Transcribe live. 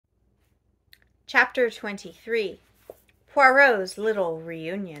Chapter 23. Poirot's Little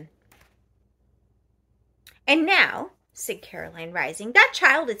Reunion. "And now," said Caroline, rising, "that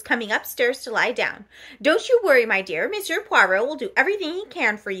child is coming upstairs to lie down. Don't you worry, my dear. Monsieur Poirot will do everything he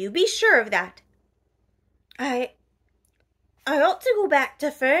can for you. Be sure of that." I ought to go back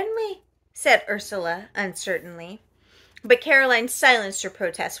to Fernley," said Ursula uncertainly. But Caroline silenced her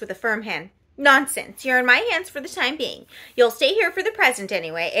protest with a firm hand. "Nonsense. You're in my hands for the time being. You'll stay here for the present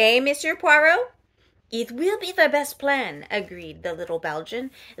anyway, eh, Monsieur Poirot?" "It will be the best plan," agreed the little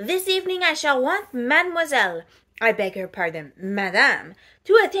Belgian. "This evening I shall want I beg her pardon, Madame,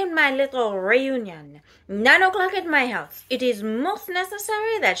 to attend my little reunion. 9 o'clock at my house. It is most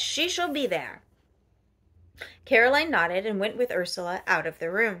necessary that she shall be there." Caroline nodded and went with Ursula out of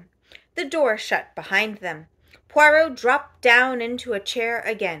the room. The door shut behind them. Poirot dropped down into a chair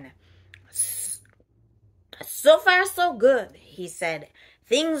again. "So far, so good," he said.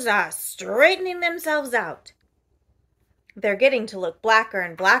 "Things are straightening themselves out." "They're getting to look blacker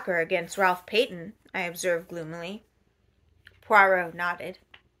and blacker against Ralph Peyton," I observed gloomily. Poirot nodded.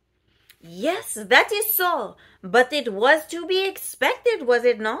 "Yes, that is so, but it was to be expected, was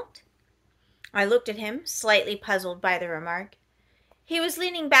it not?" I looked at him, slightly puzzled by the remark. He was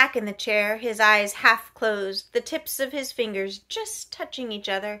leaning back in the chair, his eyes half closed, the tips of his fingers just touching each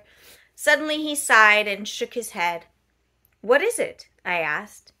other. Suddenly he sighed and shook his head. "What is it?" I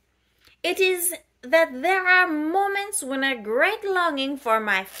asked. "It is that there are moments when a great longing for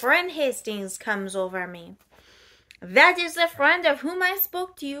my friend Hastings comes over me. That is the friend of whom I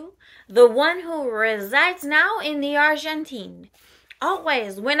spoke to you, the one who resides now in the Argentine.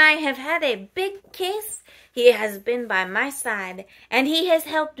 Always, when I have had a big case, he has been by my side, and he has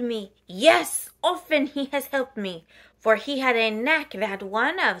helped me. Yes, often he has helped me, for he had a knack, that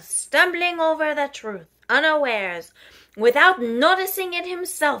one, of stumbling over the truth, unawares, without noticing it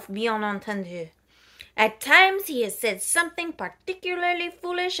himself, bien entendu. At times he has said something particularly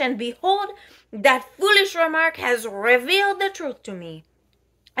foolish, and behold, that foolish remark has revealed the truth to me.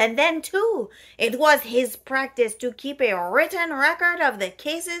 And then, too, it was his practice to keep a written record of the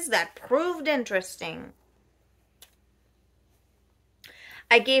cases that proved interesting."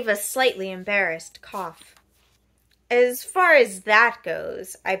 I gave a slightly embarrassed cough. "As far as that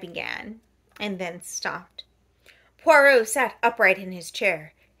goes," I began, and then stopped. Poirot sat upright in his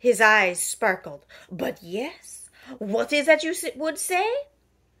chair. His eyes sparkled. "But yes, what is that you would say?"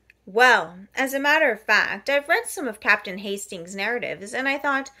 "Well, as a matter of fact, I've read some of Captain Hastings' narratives, and I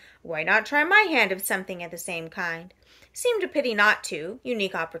thought, why not try my hand at something of the same kind? Seemed a pity not to.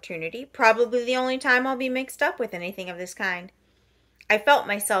 Unique opportunity. Probably the only time I'll be mixed up with anything of this kind." I felt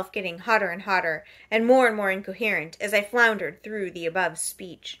myself getting hotter and hotter, and more incoherent, as I floundered through the above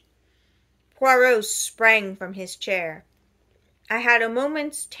speech. Poirot sprang from his chair. I had a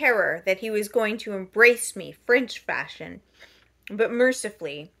moment's terror that he was going to embrace me French fashion, but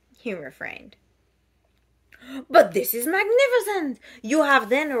mercifully he refrained. "But this is magnificent! You have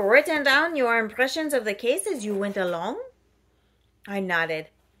then written down your impressions of the case as you went along?" I nodded.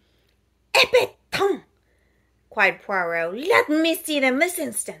 "Épatant!" cried Poirot. "Let me see them this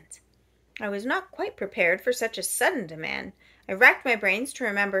instant." I was not quite prepared for such a sudden demand. I racked my brains to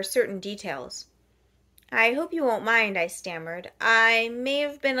remember certain details. "I hope you won't mind," I stammered. "I may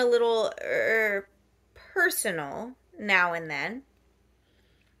have been a little, personal now and then."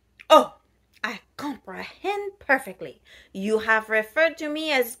 "Oh, I comprehend perfectly. You have referred to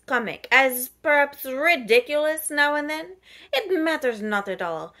me as comic, as perhaps ridiculous now and then. It matters not at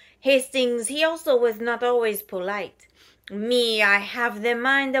all. Hastings, he also was not always polite. Me, I have the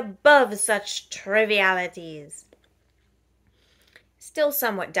mind above such trivialities." Still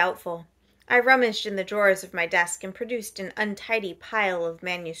somewhat doubtful, I rummaged in the drawers of my desk and produced an untidy pile of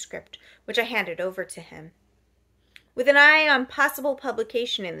manuscript, which I handed over to him. With an eye on possible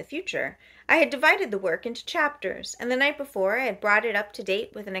publication in the future, I had divided the work into chapters, and the night before I had brought it up to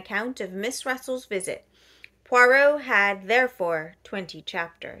date with an account of Miss Russell's visit. Poirot had, therefore, 20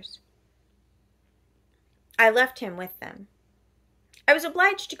 chapters. I left him with them. I was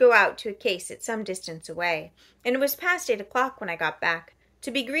obliged to go out to a case at some distance away, and it was past 8 o'clock when I got back,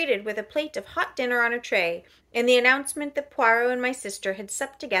 to be greeted with a plate of hot dinner on a tray, and the announcement that Poirot and my sister had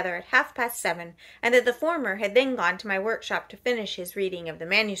supped together at 7:30, and that the former had then gone to my workshop to finish his reading of the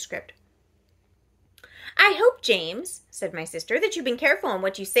manuscript. "I hope, James," said my sister, "that you've been careful in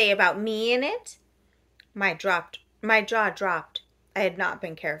what you say about me in it." My jaw dropped. I had not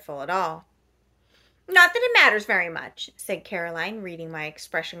been careful at all. "Not that it matters very much," said Caroline, reading my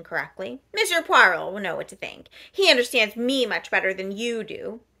expression correctly. "Monsieur Poirot will know what to think. He understands me much better than you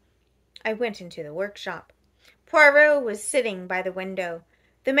do." I went into the workshop. Poirot was sitting by the window.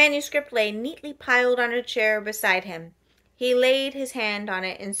 The manuscript lay neatly piled on a chair beside him. He laid his hand on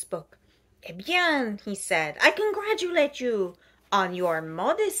it and spoke. "Eh bien," he said, "I congratulate you on your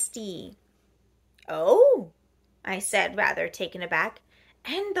modesty." "Oh," I said, rather taken aback.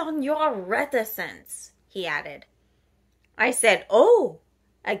 "And on your reticence," he added. I said, "Oh,"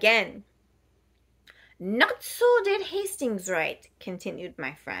 again. "Not so did Hastings write," continued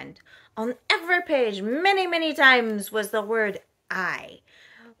my friend. "On every page, many, many times, was the word I.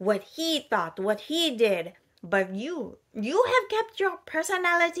 What he thought, what he did. But you have kept your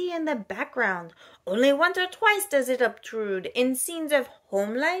personality in the background. Only once or twice does it obtrude, in scenes of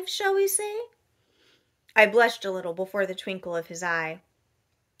home life, shall we say?" I blushed a little before the twinkle of his eye.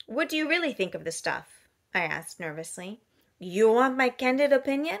 "What do you really think of the stuff?" I asked nervously. "You want my candid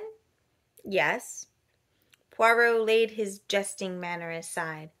opinion?" "Yes." Poirot laid his jesting manner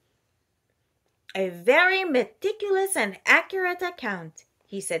aside. "A very meticulous and accurate account,"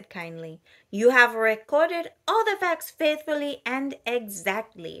 he said kindly. "You have recorded all the facts faithfully and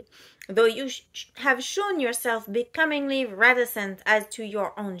exactly, though you have shown yourself becomingly reticent as to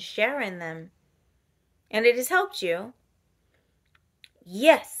your own share in them." "And it has helped you?"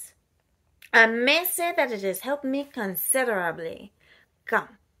 "Yes. I may say that it has helped me considerably.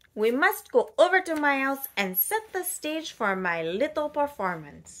 Come, we must go over to my house and set the stage for my little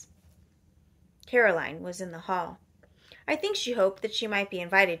performance." Caroline was in the hall. I think she hoped that she might be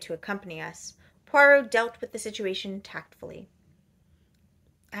invited to accompany us. Poirot dealt with the situation tactfully.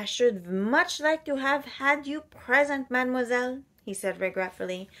 "I should much like to have had you present, mademoiselle," he said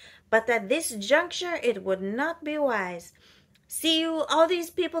regretfully, "but at this juncture it would not be wise. See you, all these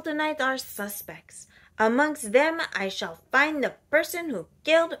people tonight are suspects. Amongst them I shall find the person who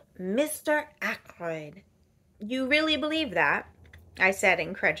killed Mr. Ackroyd." "You really believe that?" I said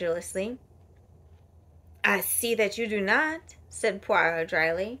incredulously. "I see that you do not," said Poirot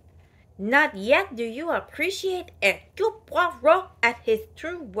dryly. "Not yet do you appreciate Hercule Poirot at his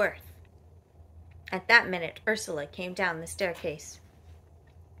true worth." At that minute Ursula came down the staircase.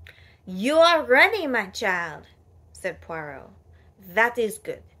 "You are ready, my child," said Poirot. "That is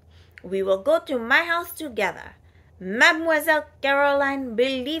good. We will go to my house together. Mademoiselle Caroline,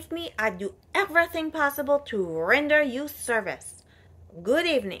 believe me, I do everything possible to render you service. Good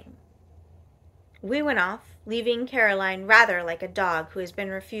evening." We went off, leaving Caroline rather like a dog who has been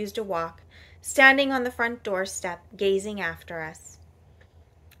refused a walk, standing on the front doorstep, gazing after us.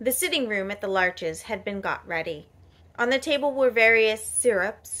 The sitting room at the Larches had been got ready. On the table were various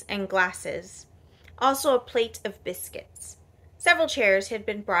syrups and glasses, also a plate of biscuits. Several chairs had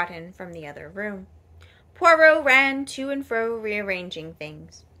been brought in from the other room. Poirot ran to and fro rearranging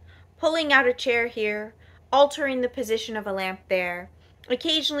things, pulling out a chair here, altering the position of a lamp there,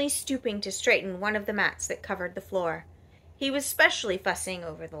 occasionally stooping to straighten one of the mats that covered the floor. He was specially fussing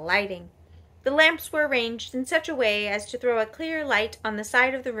over the lighting. The lamps were arranged in such a way as to throw a clear light on the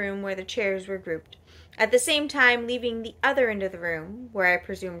side of the room where the chairs were grouped, at the same time leaving the other end of the room, where I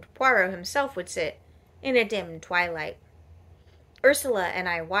presumed Poirot himself would sit, in a dim twilight. Ursula and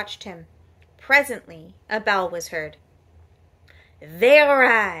I watched him. Presently a bell was heard. "They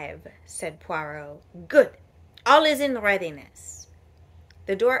arrive," said Poirot. "Good. All is in readiness."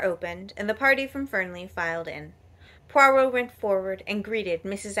 The door opened, and the party from Fernley filed in. Poirot went forward and greeted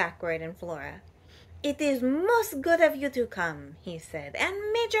Mrs. Ackroyd and Flora. "It is most good of you to come," he said,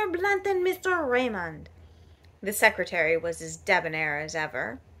 "and Major Blunt and Mr. Raymond." The secretary was as debonair as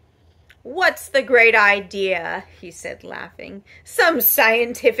ever. "What's the great idea?" he said, laughing. "Some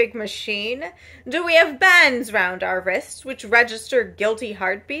scientific machine? Do we have bands round our wrists which register guilty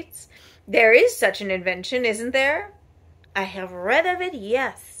heartbeats? There is such an invention, isn't there?" "I have read of it,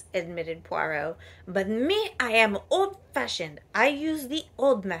 yes," admitted Poirot. "But me, I am old-fashioned. I use the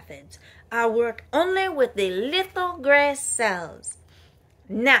old methods. I work only with the little gray cells.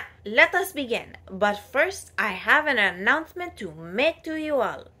 Now, let us begin. But first, I have an announcement to make to you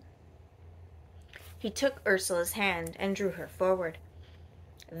all." He took Ursula's hand and drew her forward.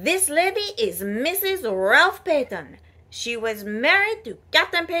 "This lady is Mrs. Ralph Peyton. She was married to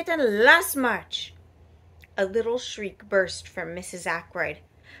Captain Peyton last March." A little shriek burst from Mrs. Ackroyd.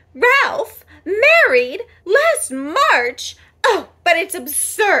 "Ralph? Married? Last March? Oh, but it's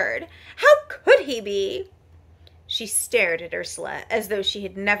absurd! How could he be?" She stared at Ursula as though she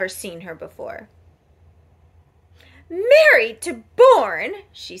had never seen her before. "Married to Bourne?"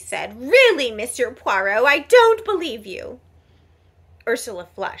 she said. "Really, Monsieur Poirot, I don't believe you." Ursula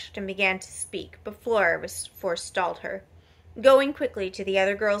flushed and began to speak, but Flora forestalled her. Going quickly to the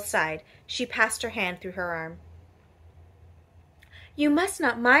other girl's side, she passed her hand through her arm. "You must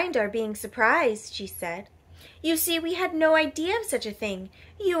not mind our being surprised," she said. You see, we had no idea of such a thing.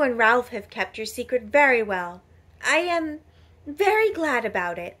 You and Ralph have kept your secret very well. I am very glad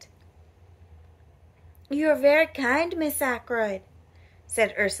about it." "You are very kind, Miss Ackroyd,"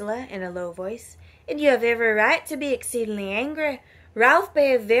 said Ursula in a low voice, "and you have every right to be exceedingly angry. Ralph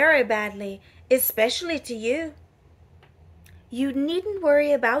behaved very badly, especially to you." "You needn't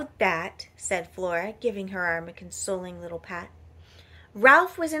worry about that," said Flora, giving her arm a consoling little pat.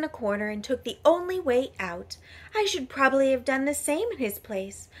 "Ralph was in a corner and took the only way out. I should probably have done the same in his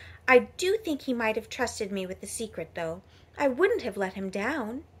place. I do think he might have trusted me with the secret, though. I wouldn't have let him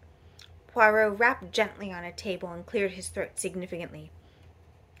down." Poirot rapped gently on a table and cleared his throat significantly.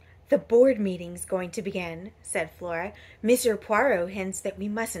 "The board meeting's going to begin," said Flora. "Monsieur Poirot hints that we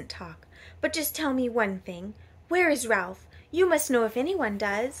mustn't talk. But just tell me one thing. Where is Ralph? You must know if anyone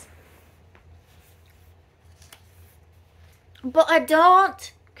does." "But I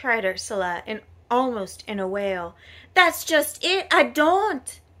don't," cried Ursula, almost in a wail. "That's just it, I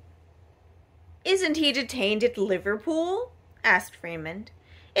don't." "Isn't he detained at Liverpool?" asked Raymond.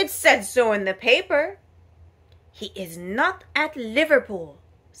 "It said so in the paper." "He is not at Liverpool,"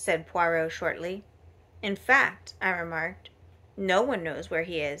 said Poirot shortly. "In fact," I remarked, "no one knows where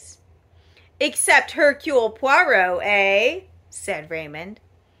he is." "Except Hercule Poirot, eh?" said Raymond.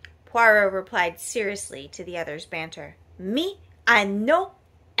 Poirot replied seriously to the other's banter. "Me, I know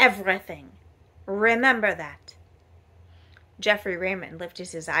everything. Remember that." Geoffrey Raymond lifted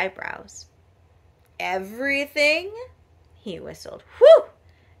his eyebrows. "Everything?" he whistled. "Whew!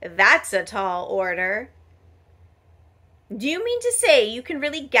 That's a tall order." "Do you mean to say you can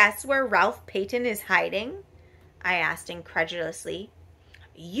really guess where Ralph Peyton is hiding?" I asked incredulously.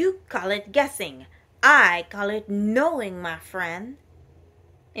 "You call it guessing. I call it knowing, my friend."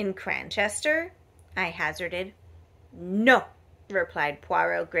 "In Cranchester?" I hazarded. "No," replied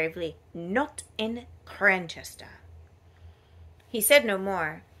Poirot gravely, "not in Cranchester." He said no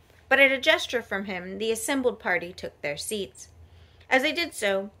more, but at a gesture from him the assembled party took their seats. As they did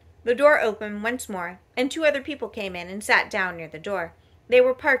so, the door opened once more, and two other people came in and sat down near the door. They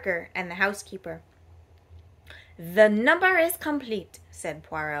were Parker and the housekeeper. "The number is complete," said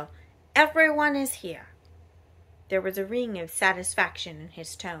Poirot. "Everyone is here." There was a ring of satisfaction in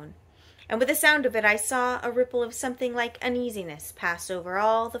his tone, and with the sound of it I saw a ripple of something like uneasiness pass over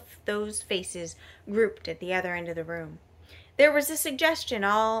all those faces grouped at the other end of the room. There was a suggestion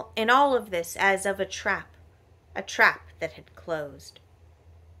in all of this as of a trap that had closed.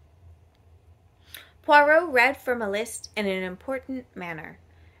 Poirot read from a list in an important manner.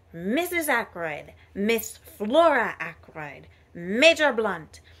 "Mrs. Ackroyd, Miss Flora Ackroyd, Major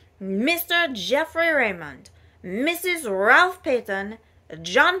Blunt, Mr. Geoffrey Raymond, Mrs. Ralph Peyton,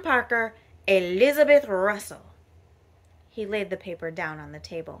 John Parker, Elizabeth Russell." He laid the paper down on the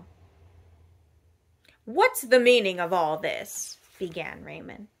table. "What's the meaning of all this?" began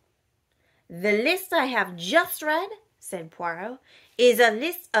Raymond. "The list I have just read," said Poirot, "is a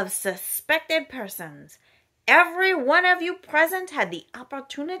list of suspected persons. Every one of you present had the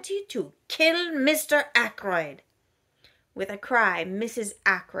opportunity to kill Mr. Ackroyd." With a cry, Mrs.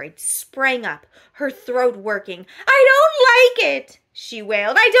 Ackroyd sprang up, her throat working. "I don't like it," she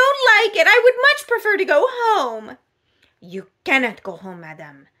wailed. "I don't like it. I would much prefer to go home." "You cannot go home,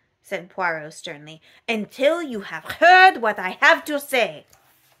 madame," said Poirot sternly, "until you have heard what I have to say."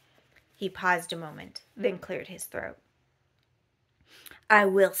 He paused a moment, then cleared his throat. "I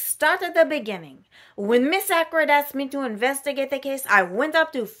will start at the beginning. When Miss Ackroyd asked me to investigate the case, I went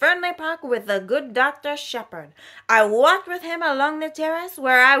up to Fernley Park with the good Dr. Shepherd. I walked with him along the terrace,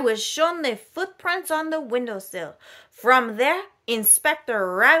 where I was shown the footprints on the windowsill. From there,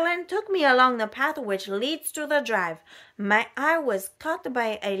 Inspector Raglan took me along the path which leads to the drive. My eye was caught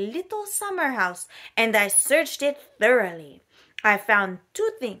by a little summer house, and I searched it thoroughly. I found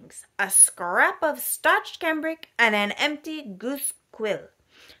two things, a scrap of starched cambric and an empty goose quill.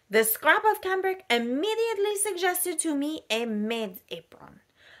 The scrap of cambric immediately suggested to me a maid's apron.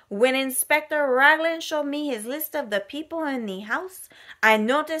 When Inspector Raglan showed me his list of the people in the house, I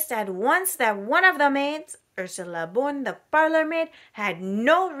noticed at once that one of the maids, Ursula Bourne, the parlor maid, had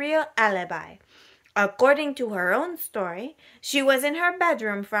no real alibi. According to her own story, she was in her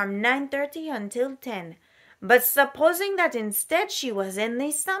bedroom from 9:30 until 10. But supposing that instead she was in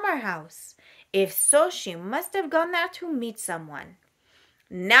the summer house, if so, she must have gone there to meet someone.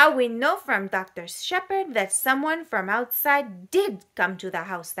 Now we know from Dr. Shepherd that someone from outside did come to the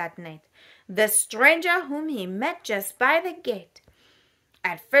house that night, the stranger whom he met just by the gate.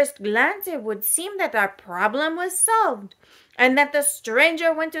 At first glance, it would seem that our problem was solved, and that the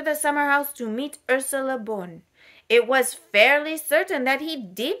stranger went to the summer house to meet Ursula Bourne. It was fairly certain that he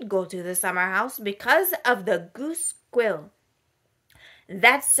did go to the summer house because of the goose quill.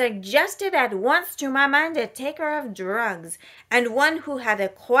 That suggested at once to my mind a taker of drugs, and one who had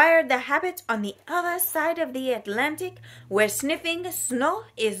acquired the habit on the other side of the Atlantic, where sniffing snow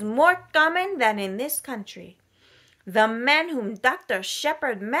is more common than in this country. The man whom Dr.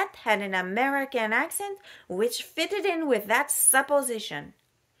 Shepherd met had an American accent which fitted in with that supposition.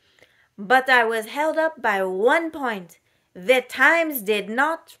 But I was held up by one point. The times did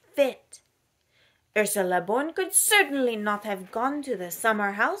not fit. Ursula Bourne could certainly not have gone to the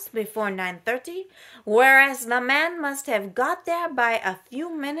summer house before 9:30, whereas the man must have got there by a few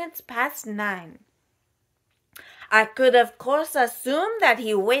minutes past 9. I could of course assume that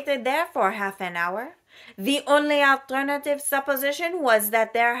he waited there for half an hour. The only alternative supposition was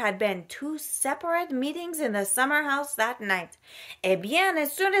that there had been 2 separate meetings in the summer house that night. Eh bien,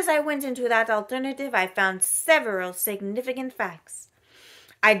 as soon as I went into that alternative, I found several significant facts.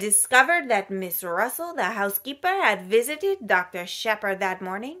 I discovered that Miss Russell, the housekeeper, had visited Dr. Shepherd that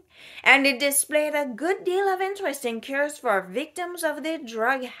morning, and it displayed a good deal of interest in cures for victims of the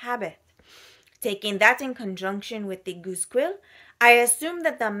drug habit. Taking that in conjunction with the goose quill, I assumed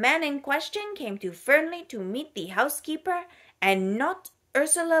that the man in question came to Fernley to meet the housekeeper and not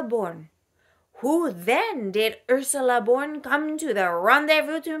Ursula Bourne. Who then did Ursula Bourne come to the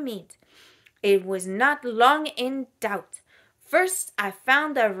rendezvous to meet? It was not long in doubt. First, I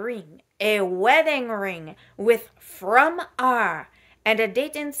found a ring, a wedding ring, with "From R" and a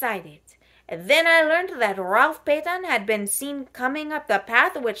date inside it. Then I learned that Ralph Peyton had been seen coming up the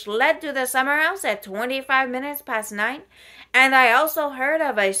path which led to the summer house at 25 minutes past 9, and I also heard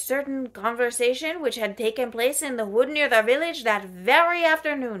of a certain conversation which had taken place in the wood near the village that very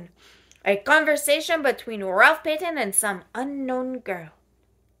afternoon, a conversation between Ralph Peyton and some unknown girl.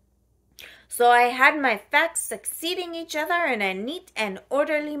 So I had my facts succeeding each other in a neat and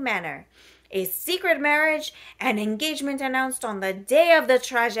orderly manner. A secret marriage, an engagement announced on the day of the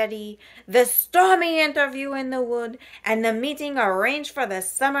tragedy, the stormy interview in the wood, and the meeting arranged for the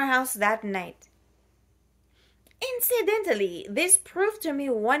summer house that night. Incidentally, this proved to me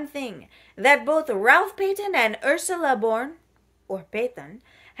one thing, that both Ralph Peyton and Ursula Bourne, or Peyton,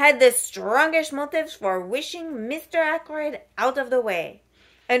 had the strongest motives for wishing Mr. Ackroyd out of the way.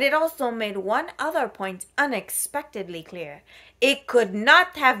 And it also made one other point unexpectedly clear. It could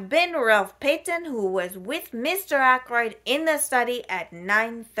not have been Ralph Peyton who was with Mr. Ackroyd in the study at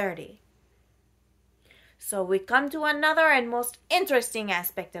 9:30. So we come to another and most interesting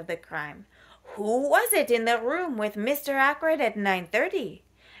aspect of the crime. Who was it in the room with Mr. Ackroyd at 9:30?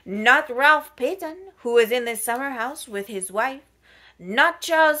 Not Ralph Peyton, who was in the summer house with his wife. Not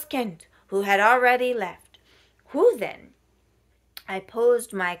Charles Kent, who had already left. Who then? I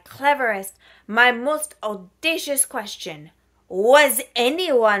posed my cleverest, my most audacious question. Was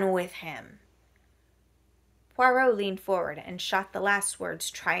anyone with him? Poirot leaned forward and shot the last words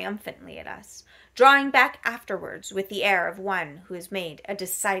triumphantly at us, drawing back afterwards with the air of one who has made a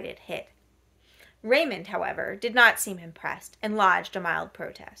decided hit. Raymond, however, did not seem impressed and lodged a mild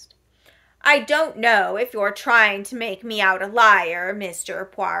protest. I don't know if you're trying to make me out a liar, Mr.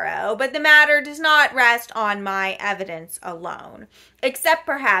 Poirot, but the matter does not rest on my evidence alone, except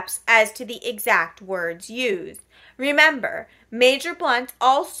perhaps as to the exact words used. Remember, Major Blunt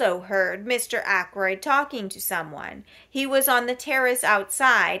also heard Mr. Ackroyd talking to someone. He was on the terrace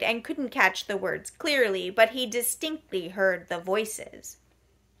outside and couldn't catch the words clearly, but he distinctly heard the voices.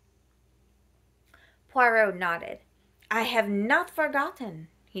 Poirot nodded. I have not forgotten,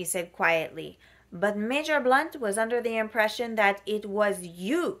 he said quietly, but Major Blunt was under the impression that it was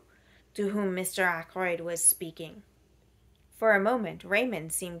you to whom Mr. Ackroyd was speaking. For a moment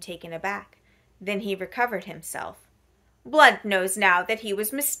Raymond seemed taken aback. Then he recovered himself. Blunt knows now that he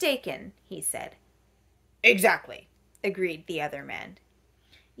was mistaken, he said. Exactly, agreed the other man.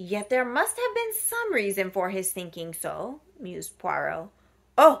 Yet there must have been some reason for his thinking so, mused Poirot.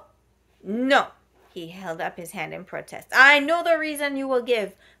 Oh, no. He held up his hand in protest. I know the reason you will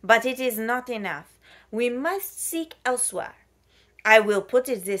give, but it is not enough. We must seek elsewhere. I will put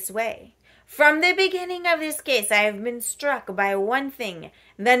it this way. From the beginning of this case, I have been struck by one thing,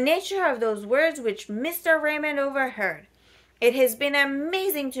 the nature of those words which Mr. Raymond overheard. It has been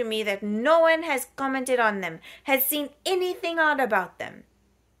amazing to me that no one has commented on them, has seen anything odd about them.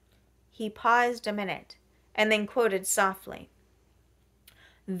 He paused a minute, and then quoted softly.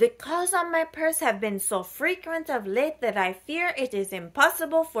 The calls on my purse have been so frequent of late that I fear it is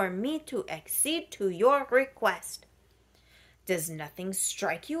impossible for me to accede to your request. Does nothing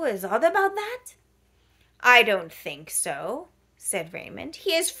strike you as odd about that? I don't think so, said Raymond.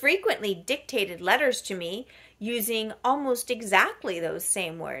 He has frequently dictated letters to me. using almost exactly those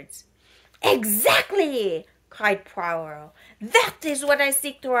same words. "Exactly!" cried Poirot. "That is what I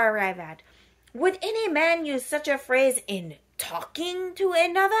seek to arrive at. Would any man use such a phrase in talking to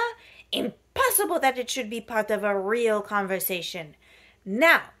another? Impossible that it should be part of a real conversation.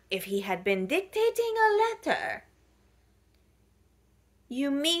 Now, if he had been dictating a letter—"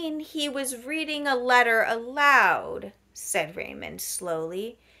 "You mean he was reading a letter aloud," said Raymond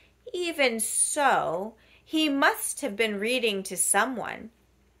slowly. "Even so, he must have been reading to someone."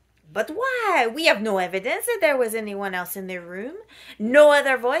 "But why? We have no evidence that there was anyone else in the room. No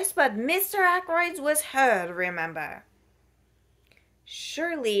other voice but Mr. Ackroyd's was heard, remember."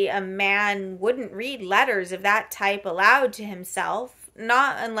 "Surely a man wouldn't read letters of that type aloud to himself,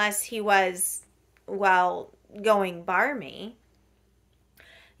 not unless he was, well, going barmy."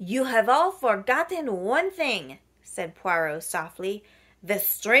 "You have all forgotten one thing," said Poirot softly. "The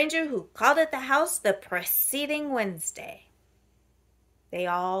stranger who called at the house the preceding Wednesday." They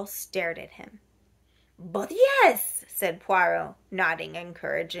all stared at him. "But yes," said Poirot, nodding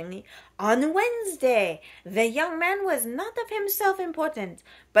encouragingly. "On Wednesday. The young man was not of himself important,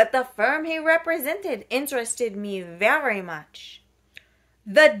 but the firm he represented interested me very much."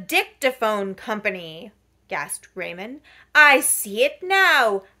 "The Dictaphone Company!" gasped Raymond. "I see it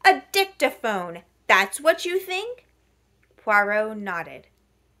now! A dictaphone! That's what you think?" Poirot nodded.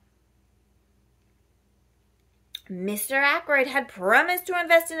 "Mr. Ackroyd had promised to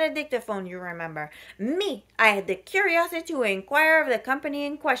invest in a dictaphone, you remember. I had the curiosity to inquire of the company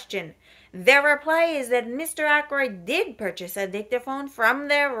in question. Their reply is that Mr. Ackroyd did purchase a dictaphone from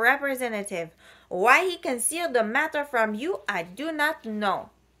their representative. Why he concealed the matter from you, I do not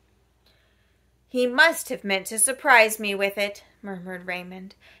know." "He must have meant to surprise me with it," murmured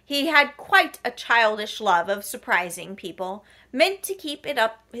Raymond. "He had quite a childish love of surprising people. Meant to keep it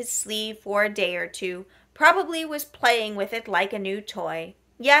up his sleeve for a day or two. Probably was playing with it like a new toy.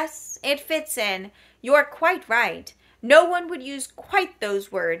 Yes, it fits in. You're quite right. No one would use quite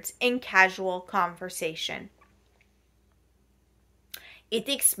those words in casual conversation." "It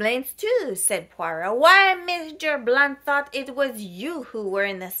explains, too," said Poirot, "why Major Blunt thought it was you who were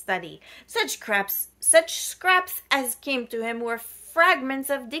in the study. Such scraps as came to him were fragments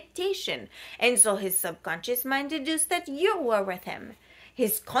of dictation, and so his subconscious mind deduced that you were with him.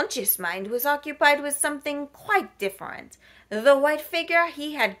 His conscious mind was occupied with something quite different, the white figure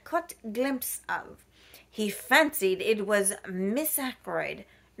he had caught a glimpse of. He fancied it was Miss Ackroyd.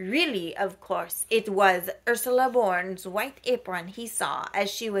 Really, of course, it was Ursula Bourne's white apron he saw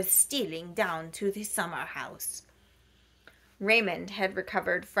as she was stealing down to the summer house." Raymond had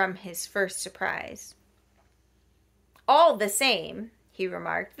recovered from his first surprise. "All the same," he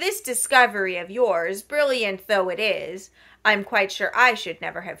remarked, "this discovery of yours, brilliant though it is, I'm quite sure I should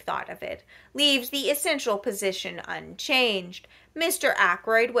never have thought of it, leaves the essential position unchanged. Mr.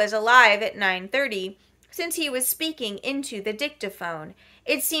 Ackroyd was alive at 9:30, since he was speaking into the dictaphone.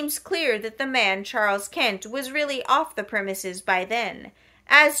 It seems clear that the man, Charles Kent, was really off the premises by then.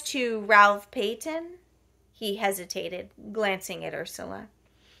 As to Ralph Peyton—" He hesitated, glancing at Ursula.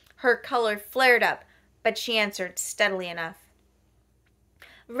 Her color flared up, but she answered steadily enough.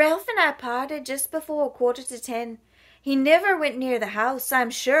 "Ralph and I parted just before 9:45. He never went near the house, I'm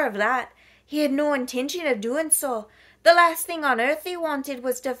sure of that. He had no intention of doing so. The last thing on earth he wanted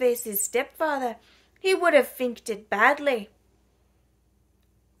was to face his stepfather. He would have funked it badly."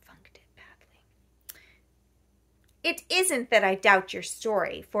 "It isn't that I doubt your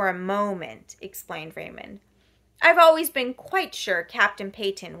story for a moment," explained Raymond. "I've always been quite sure Captain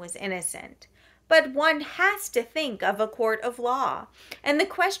Peyton was innocent. But one has to think of a court of law, and the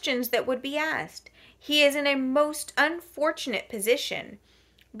questions that would be asked. He is in a most unfortunate position.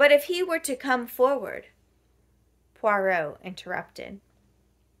 But if he were to come forward—" Poirot interrupted.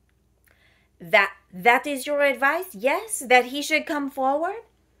 That is your advice, yes? That he should come forward?"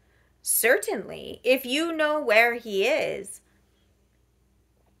 "Certainly, if you know where he is."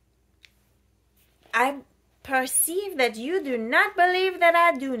 "I perceive that you do not believe that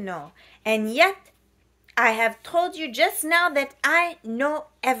I do know, and yet I have told you just now that I know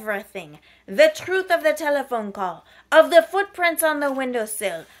everything. The truth of the telephone call, of the footprints on the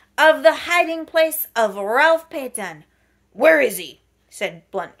windowsill, of the hiding place of Ralph Peyton." "Where is he?"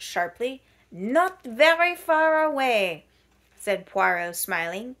 said Blunt sharply. "Not very far away," said Poirot,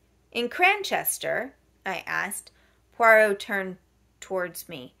 smiling. "In Cranchester?" I asked. Poirot turned towards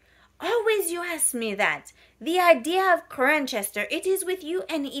me. "Always you ask me that. The idea of Cranchester, it is with you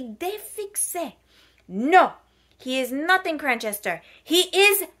an idée fixe. No, he is not in Cranchester. He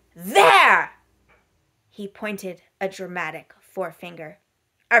is there!" He pointed a dramatic forefinger.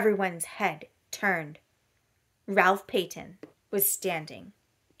 Everyone's head turned. Ralph Peyton was standing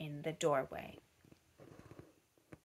in the doorway.